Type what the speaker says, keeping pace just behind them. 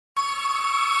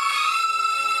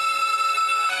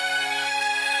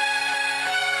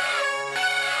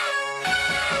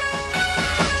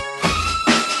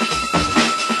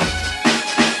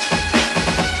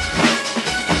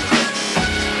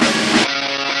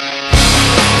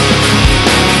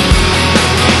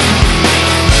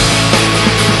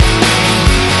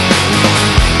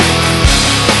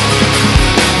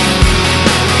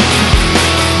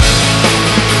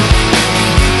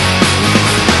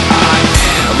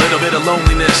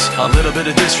scars, a little bit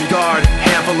of disregard,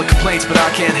 handful of complaints, but I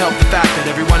can't help the fact that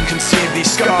everyone can see these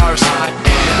scars. I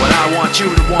am what I want you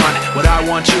to want, what I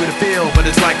want you to feel, but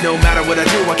it's like no matter what I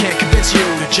do, I can't convince you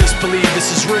to just believe this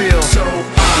is real. So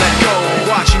let go,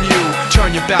 watching you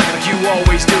turn your back like you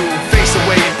always do, face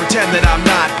away and pretend that I'm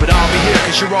not, but I'll be here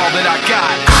cause you're all that I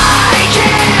got. I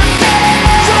can't feel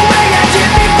the way I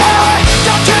did before.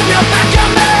 Don't turn your back on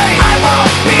me, I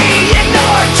won't be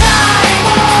ignored.